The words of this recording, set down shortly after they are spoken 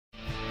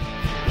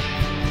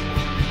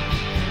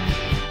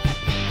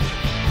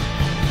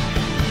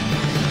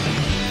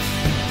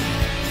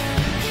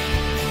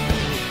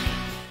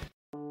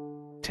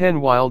10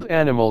 Wild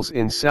Animals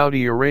in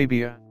Saudi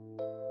Arabia.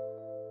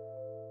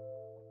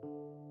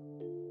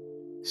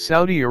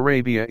 Saudi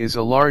Arabia is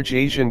a large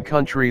Asian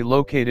country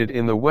located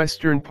in the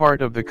western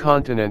part of the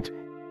continent,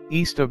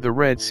 east of the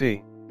Red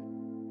Sea.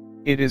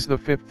 It is the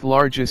fifth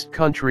largest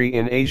country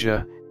in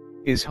Asia,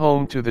 is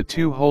home to the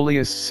two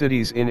holiest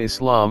cities in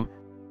Islam,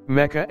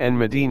 Mecca and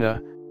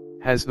Medina,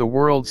 has the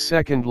world's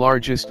second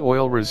largest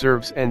oil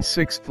reserves and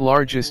sixth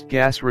largest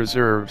gas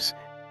reserves,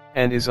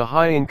 and is a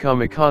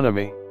high-income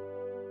economy.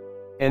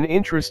 An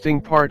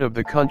interesting part of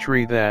the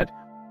country that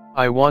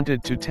I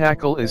wanted to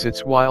tackle is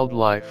its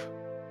wildlife.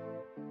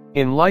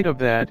 In light of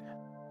that,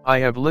 I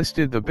have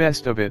listed the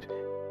best of it,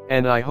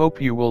 and I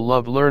hope you will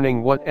love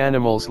learning what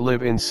animals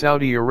live in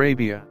Saudi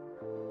Arabia.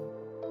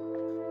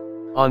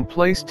 On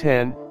place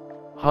 10,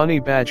 honey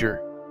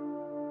badger.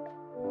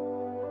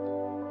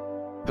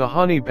 The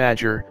honey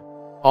badger,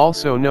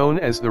 also known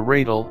as the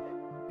ratel,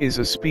 is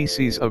a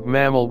species of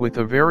mammal with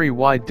a very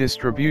wide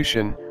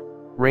distribution,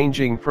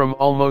 ranging from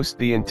almost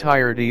the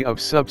entirety of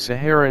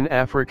sub-Saharan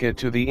Africa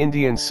to the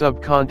Indian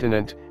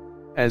subcontinent,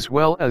 as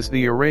well as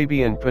the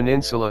Arabian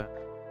Peninsula.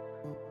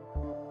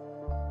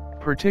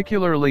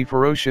 Particularly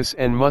ferocious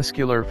and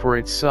muscular for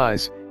its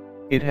size,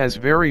 it has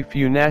very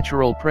few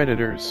natural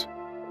predators.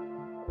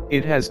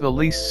 It has the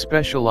least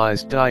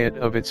specialized diet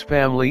of its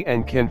family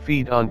and can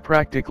feed on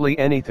practically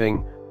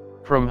anything,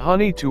 from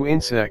honey to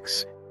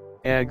insects,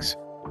 eggs,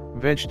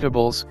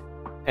 vegetables,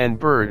 and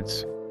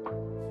birds.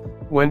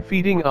 When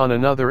feeding on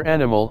another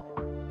animal,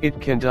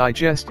 it can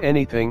digest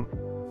anything,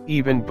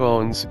 even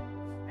bones,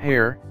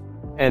 hair,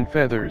 and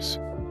feathers.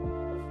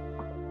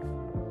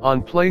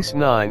 On place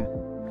 9,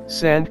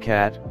 sand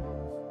cat.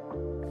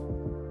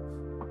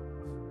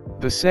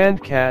 The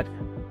sand cat,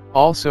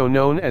 also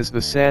known as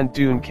the sand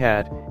dune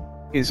cat,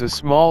 is a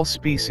small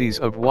species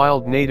of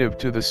wild native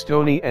to the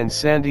stony and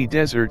sandy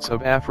deserts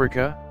of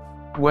Africa,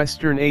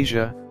 Western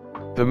Asia,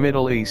 the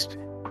Middle East,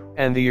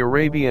 and the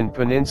Arabian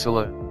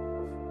Peninsula.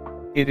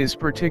 It is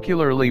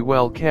particularly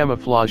well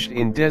camouflaged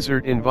in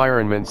desert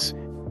environments,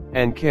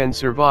 and can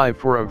survive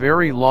for a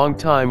very long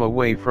time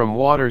away from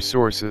water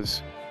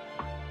sources.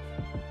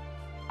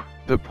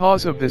 The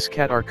paws of this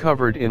cat are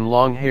covered in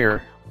long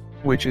hair,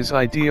 which is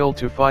ideal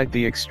to fight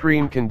the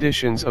extreme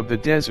conditions of the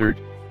desert,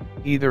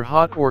 either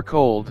hot or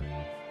cold.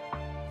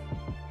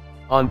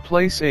 On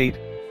place 8,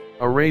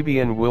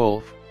 Arabian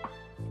wolf.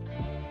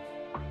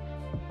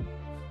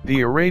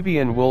 The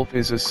Arabian wolf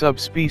is a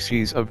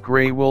subspecies of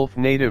gray wolf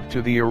native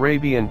to the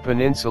Arabian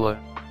Peninsula.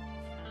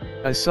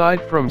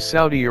 Aside from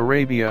Saudi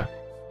Arabia,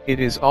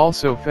 it is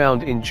also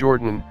found in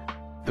Jordan,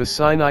 the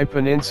Sinai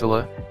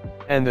Peninsula,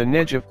 and the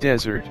Negev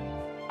Desert.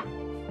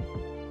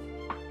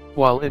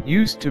 While it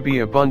used to be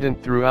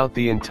abundant throughout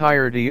the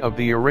entirety of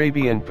the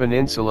Arabian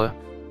Peninsula,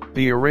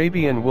 the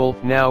Arabian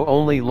wolf now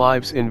only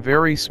lives in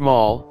very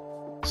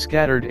small,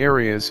 scattered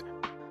areas,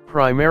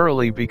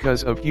 primarily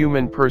because of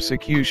human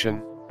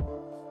persecution.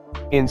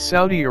 In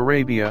Saudi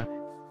Arabia,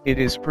 it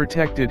is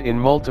protected in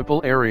multiple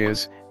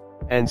areas,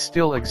 and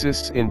still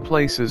exists in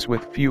places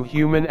with few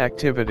human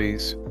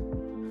activities.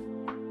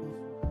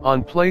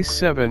 On place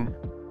 7,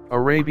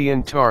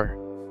 Arabian tahr.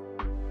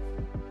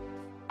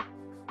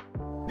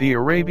 The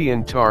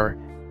Arabian tahr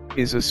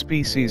is a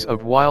species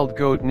of wild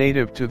goat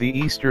native to the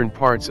eastern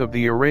parts of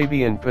the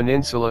Arabian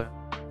Peninsula.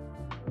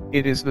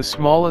 It is the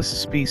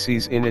smallest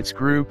species in its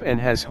group and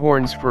has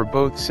horns for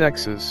both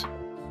sexes.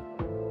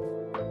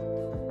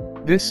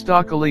 This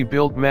stockily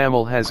built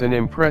mammal has an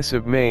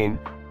impressive mane,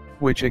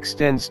 which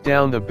extends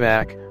down the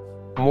back,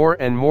 more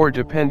and more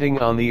depending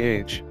on the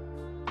age.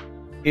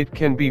 It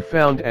can be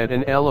found at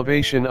an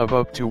elevation of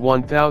up to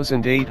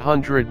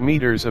 1,800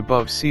 meters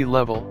above sea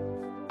level.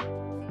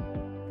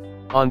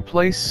 On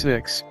place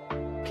 6,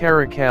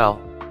 caracal.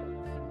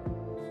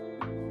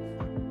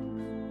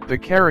 The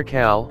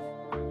caracal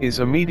is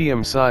a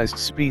medium-sized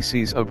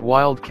species of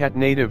wildcat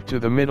native to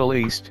the Middle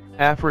East,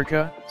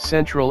 Africa,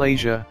 Central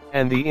Asia,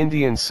 and the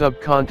Indian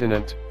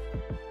subcontinent.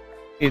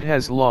 It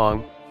has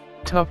long,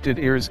 tufted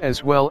ears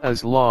as well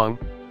as long,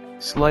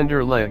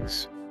 slender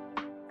legs.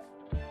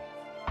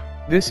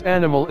 This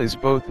animal is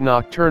both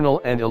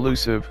nocturnal and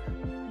elusive,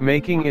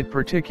 making it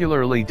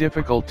particularly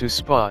difficult to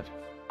spot.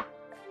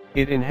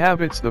 It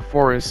inhabits the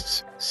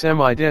forests,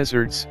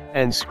 semi-deserts,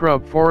 and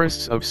scrub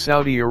forests of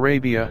Saudi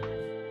Arabia,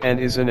 and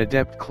is an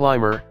adept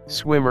climber,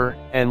 swimmer,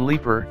 and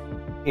leaper.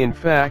 In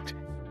fact,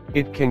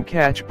 it can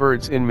catch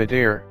birds in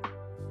midair.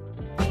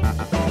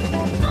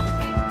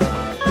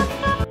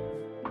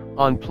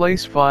 On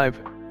place 5,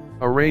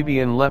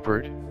 Arabian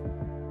leopard.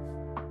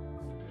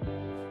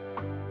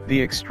 The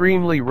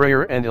extremely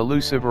rare and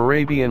elusive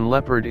Arabian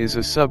leopard is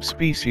a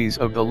subspecies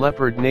of the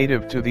leopard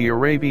native to the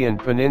Arabian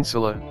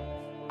Peninsula.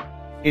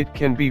 It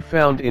can be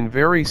found in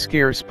very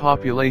scarce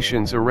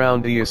populations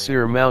around the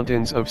Asir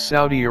Mountains of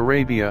Saudi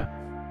Arabia,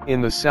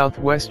 in the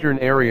southwestern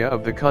area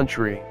of the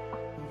country.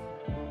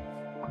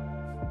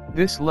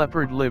 This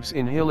leopard lives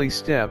in hilly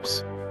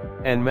steppes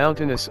and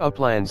mountainous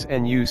uplands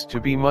and used to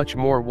be much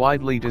more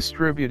widely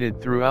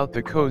distributed throughout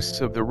the coasts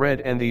of the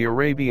Red and the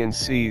Arabian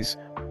Seas,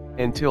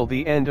 until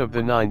the end of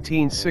the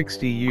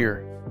 1960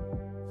 year.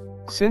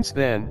 Since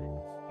then,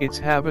 its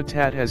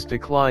habitat has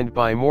declined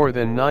by more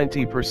than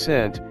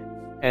 90%,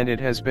 and it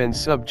has been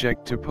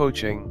subject to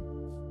poaching.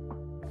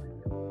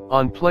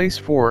 On place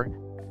 4,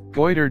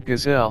 goitered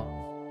gazelle.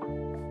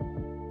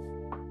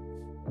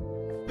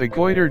 The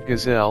goitered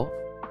gazelle,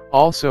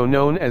 also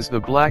known as the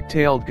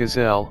black-tailed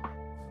gazelle,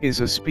 is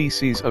a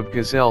species of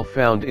gazelle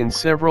found in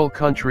several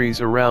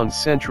countries around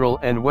Central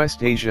and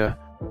West Asia,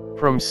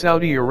 from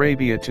Saudi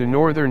Arabia to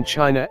northern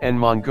China and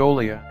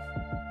Mongolia.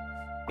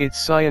 Its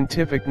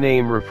scientific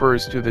name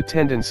refers to the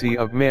tendency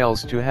of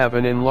males to have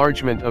an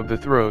enlargement of the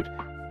throat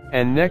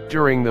and neck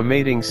during the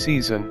mating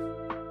season.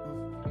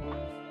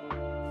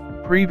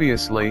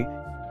 Previously,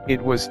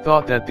 it was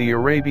thought that the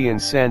Arabian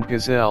sand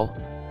gazelle,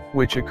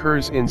 which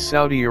occurs in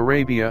Saudi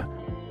Arabia,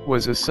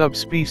 was a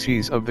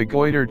subspecies of the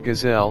goitered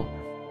gazelle,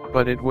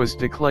 but it was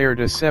declared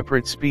a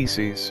separate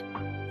species.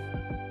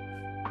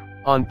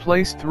 On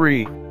place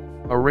 3,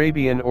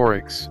 Arabian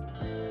oryx.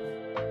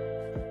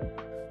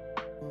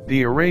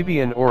 The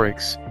Arabian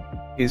oryx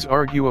is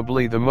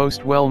arguably the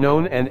most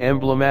well-known and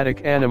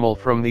emblematic animal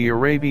from the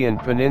Arabian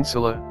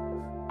Peninsula.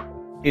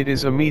 It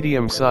is a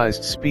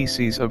medium-sized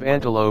species of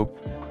antelope,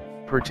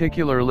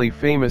 particularly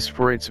famous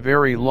for its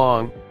very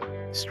long,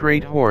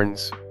 straight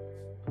horns.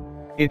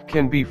 It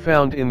can be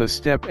found in the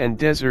steppe and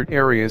desert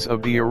areas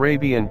of the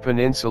Arabian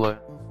Peninsula.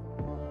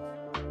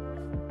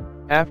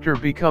 After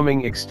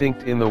becoming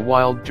extinct in the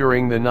wild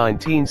during the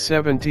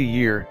 1970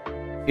 year,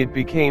 it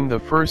became the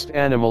first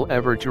animal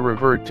ever to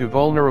revert to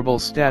vulnerable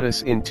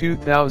status in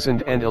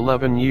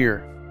 2011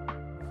 year.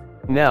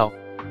 Now,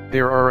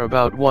 there are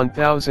about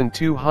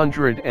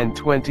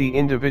 1,220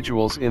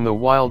 individuals in the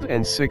wild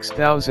and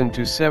 6,000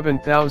 to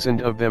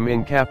 7,000 of them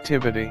in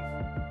captivity.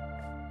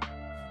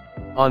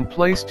 On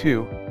place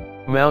 2,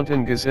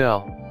 mountain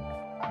gazelle.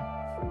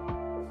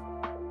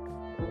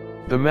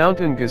 The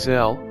mountain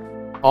gazelle,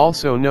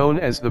 also known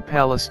as the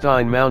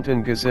Palestine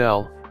mountain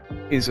gazelle,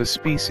 is a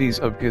species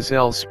of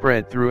gazelle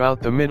spread throughout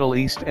the Middle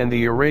East and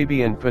the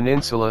Arabian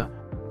Peninsula.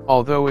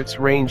 Although its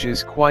range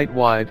is quite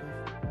wide,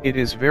 it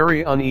is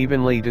very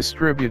unevenly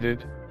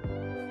distributed.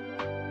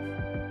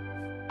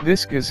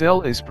 This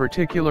gazelle is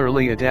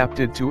particularly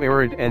adapted to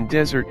arid and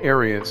desert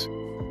areas.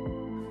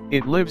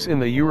 It lives in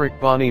the Uruk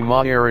Bani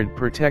Ma-arid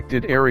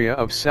protected area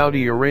of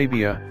Saudi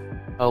Arabia,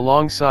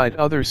 alongside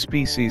other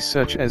species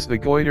such as the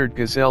goitered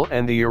gazelle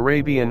and the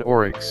Arabian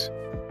oryx.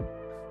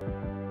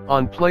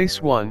 On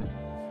place 1,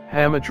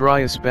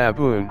 Hamadryas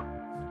baboon.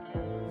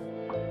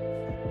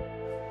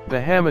 The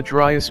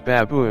Hamadryas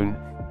baboon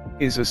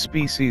is a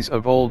species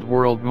of Old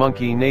World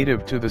monkey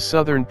native to the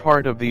southern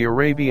part of the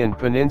Arabian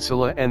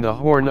Peninsula and the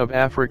Horn of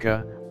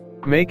Africa,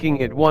 making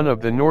it one of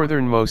the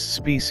northernmost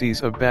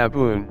species of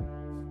baboon.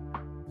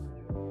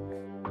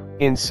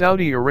 In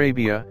Saudi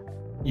Arabia,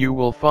 you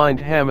will find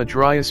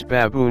Hamadryas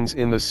baboons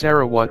in the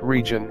Sarawat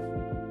region.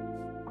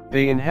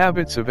 They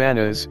inhabit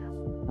savannas,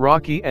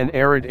 rocky and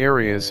arid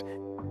areas,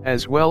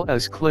 as well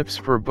as cliffs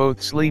for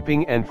both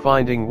sleeping and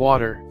finding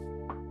water.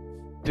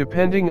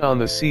 Depending on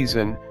the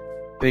season,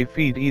 they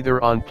feed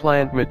either on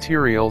plant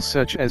materials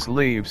such as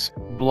leaves,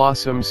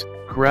 blossoms,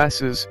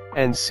 grasses,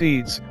 and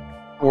seeds,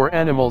 or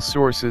animal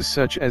sources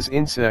such as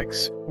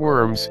insects,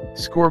 worms,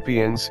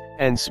 scorpions,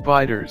 and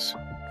spiders.